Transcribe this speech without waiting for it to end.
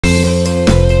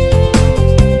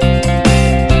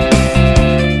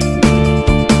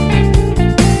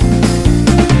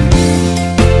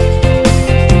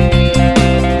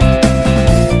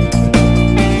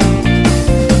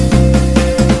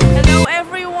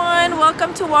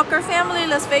welcome to Walker Family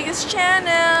Las Vegas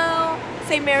channel.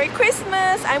 Say Merry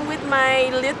Christmas. I'm with my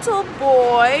little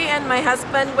boy and my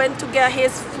husband went to get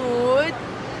his food.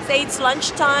 Say it's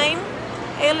lunchtime.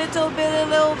 Hey little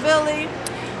Billy.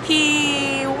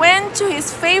 He went to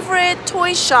his favorite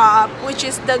toy shop, which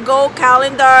is the Go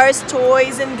Calendars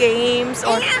Toys and Games,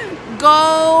 or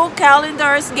Go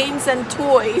Calendars Games and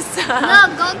Toys. No,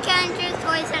 Go Calendars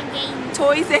Toys and Games.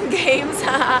 Toys and Games.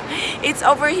 It's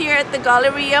over here at the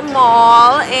Galleria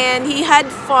Mall, and he had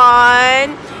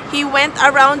fun. He went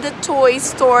around the toy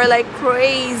store like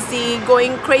crazy,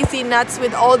 going crazy nuts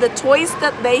with all the toys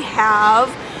that they have.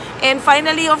 And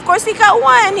finally, of course, he got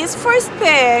one, his first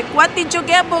pick. What did you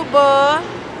get, Bobo?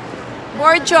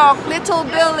 Borjok, little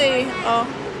Billy. Oh.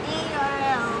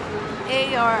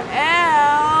 A or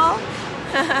L.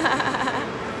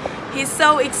 He's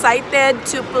so excited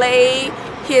to play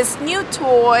his new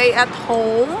toy at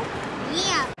home.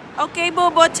 Yeah. Okay,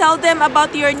 Bobo, tell them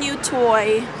about your new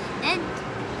toy. And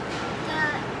the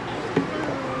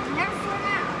Nerf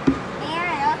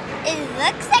Ariel, it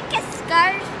looks like a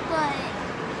scarf, but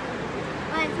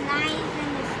with knives in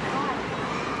the scarf.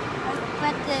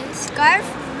 But the scarf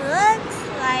looks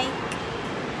like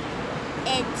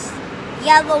it's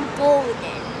yellow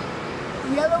golden.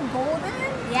 Yellow golden?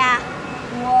 Yeah.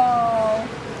 Whoa.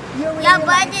 You really Yeah,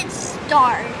 but it's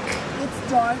dark. It's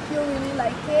dark. You really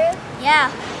like it?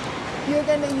 Yeah. You're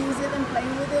gonna use it and play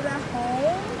with it at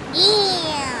home?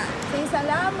 Yeah. Say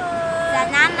salamat.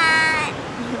 Salamat.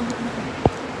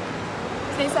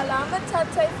 Say salamat,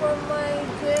 Tatay, for my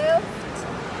gift.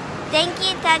 Thank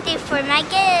you, Tati, for my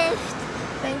gift.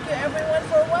 Thank you, everyone,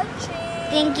 for watching.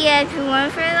 Thank you,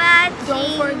 everyone, for watching.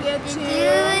 Don't forget to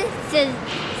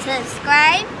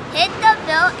subscribe, hit the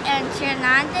bell, and turn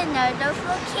on the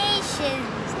notifications.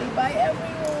 Say bye,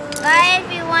 everyone. Bye,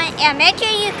 everyone, and make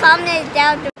sure you comment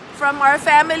down below. From our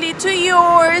family to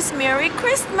yours, Merry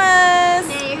Christmas.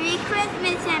 Merry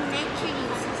Christmas, and make sure you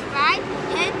subscribe,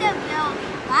 hit the bell,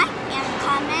 like, and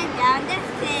comment down the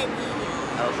video.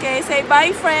 Okay, say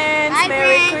bye, friends. Bye,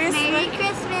 Merry friends. Christmas. Merry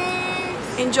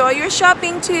Christmas. Enjoy your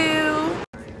shopping too.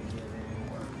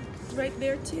 Right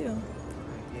there too.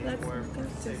 That's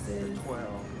cactuses.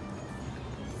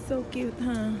 So cute,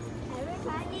 huh?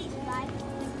 Everybody likes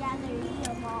the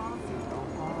Galleria Mall.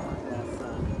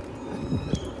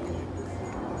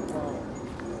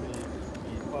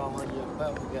 You fall on your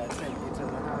butt, we gotta take you to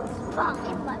the house.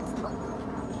 Pocket butts. Go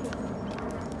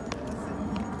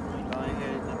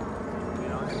ahead, we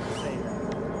don't have to say that.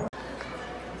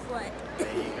 What?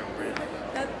 There you go, Brenda.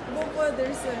 That Bobo,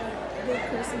 there's a big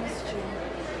Christmas tree.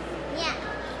 Yeah.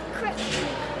 Christmas.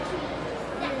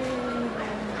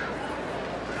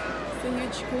 It's a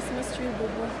huge Christmas tree,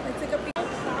 Bobo. Let's take a peek.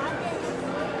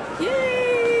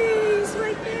 Yay! It's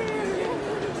right there.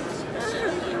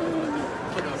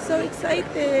 So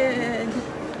excited.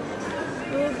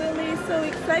 Oh, Billy is so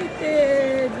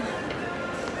excited.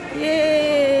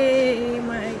 Yay!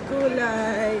 My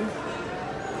gulay.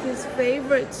 His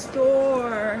favorite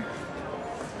store.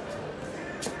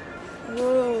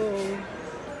 Whoa.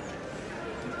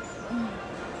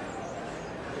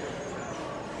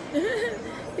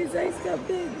 His eyes got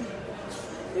big.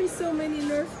 There's so many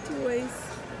Nerf toys.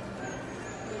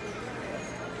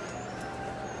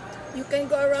 You can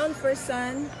go around first,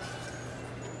 son.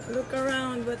 Look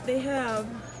around what they have.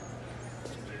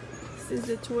 This is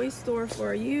the toy store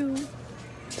for you.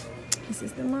 This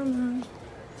is the mama.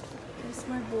 There's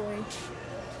my boy.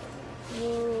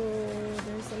 Whoa,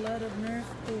 there's a lot of Nerf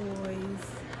toys.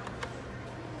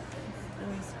 I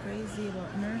was crazy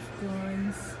about Nerf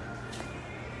guns.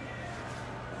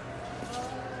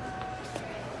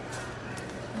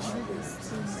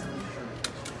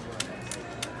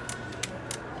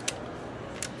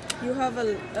 You have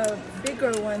a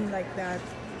bigger one like that.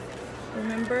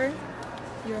 Remember?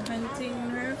 You're hunting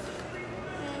Nerf?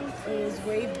 It was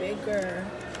way bigger.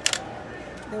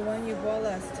 The one you bought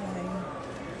last time.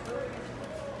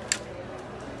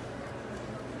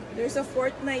 There's a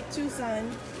Fortnite too,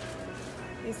 son.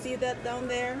 You see that down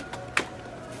there?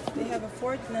 They have a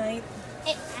Fortnite.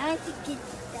 I want to get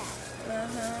that.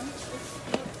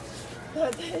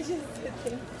 Tatay's just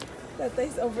sitting.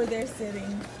 Tatay's over there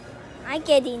sitting. I'm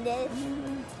getting this.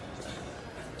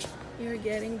 You're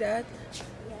getting that?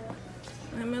 Yeah.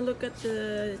 I'm gonna look at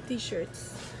the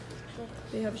t-shirts.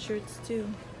 They have shirts too.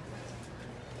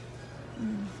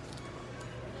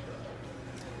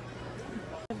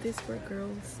 Have this for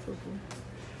girls.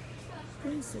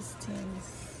 Princess Tins.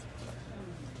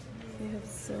 They have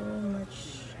so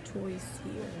much toys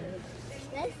here.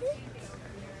 That's it?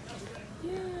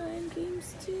 Yeah, and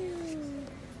games too.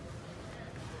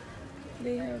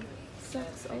 They have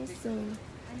socks also.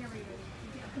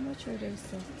 How much are their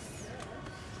socks?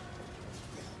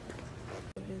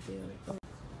 Oh,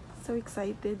 so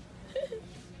excited.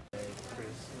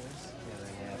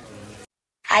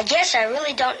 I guess I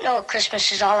really don't know what Christmas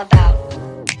is all about.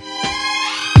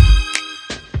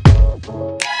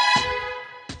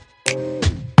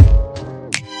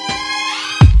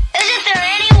 Isn't there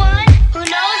anyone who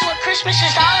knows what Christmas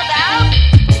is all about?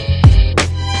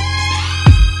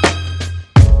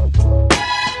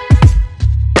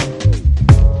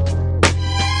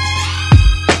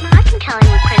 I can tell you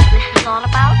what Christmas is all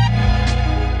about.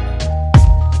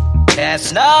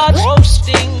 Chestnuts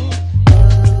roasting,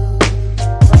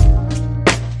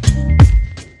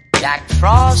 Jack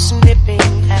Frost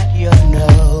nipping at your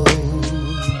nose.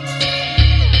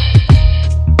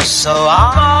 So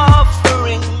I'm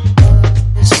offering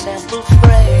this simple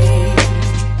phrase.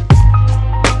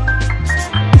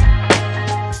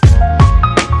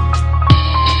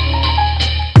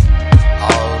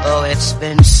 Although it's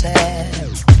been said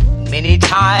many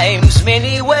times,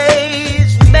 many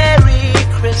ways, Merry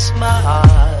Christmas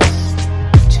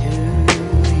to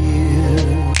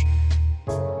you.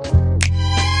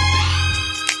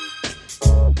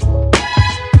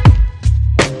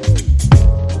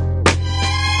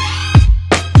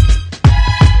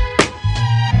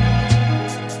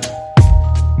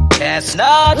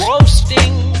 Chestnut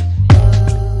roasting,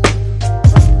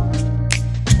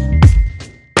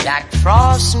 Jack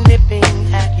Frost nipping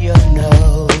at your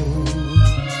nose.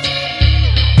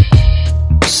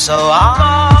 So I'm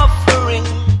offering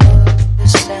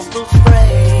this simple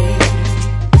phrase.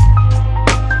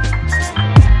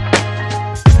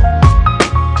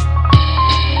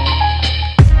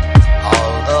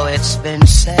 Although it's been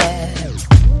said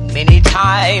many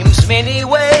times, many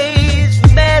ways,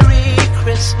 Merry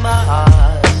Christmas